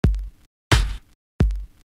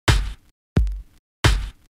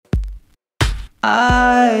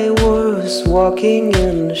I was walking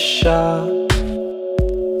in the shop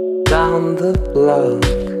down the block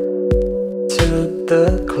to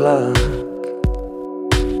the clock.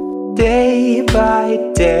 Day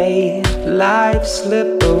by day, life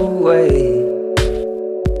slipped away.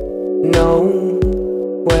 No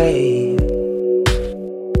way.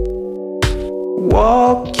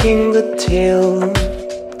 Walking the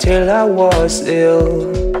till I was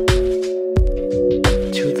ill.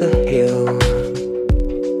 To the hill.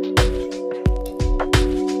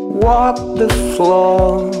 Walk the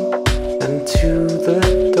floor and to the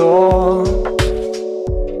door.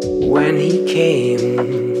 When he came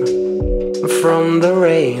from the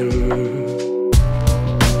rain,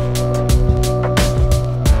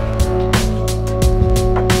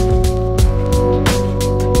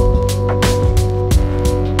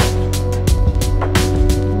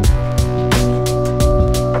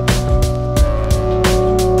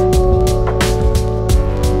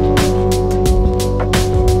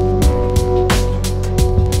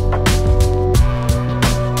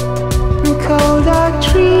 cold dark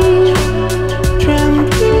trees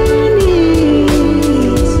trembling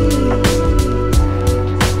knees.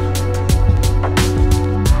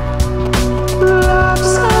 Love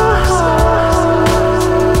so hard,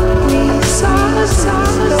 we saw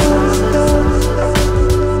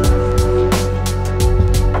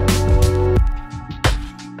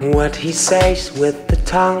what he says with the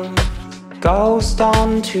tongue goes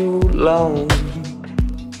on too long.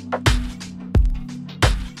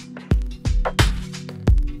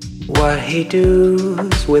 What he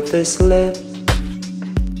does with his lip,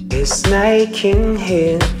 his aching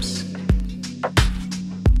hips,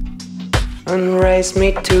 and raise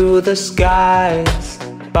me to the skies.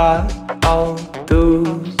 But all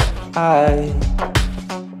those eyes,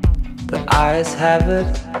 the eyes have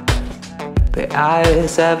it, the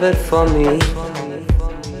eyes have it for me,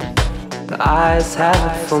 the eyes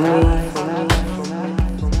have it for me.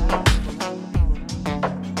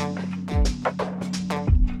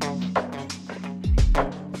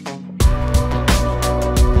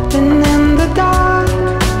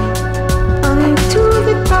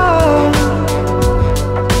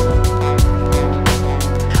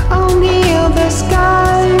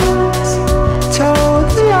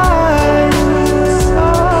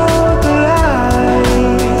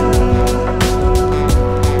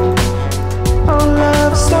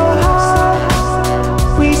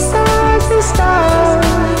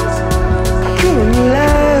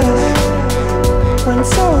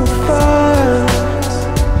 So fast.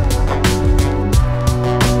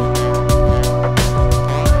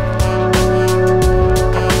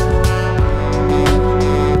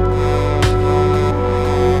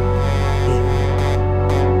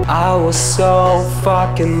 I was so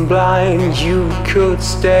fucking blind, you could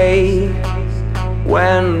stay.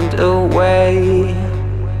 Went away,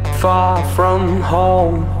 far from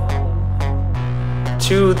home,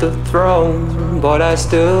 to the throne, but I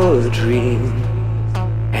still dream.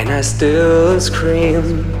 And I still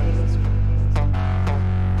scream.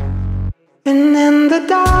 And in the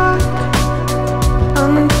dark,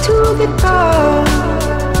 unto the dark,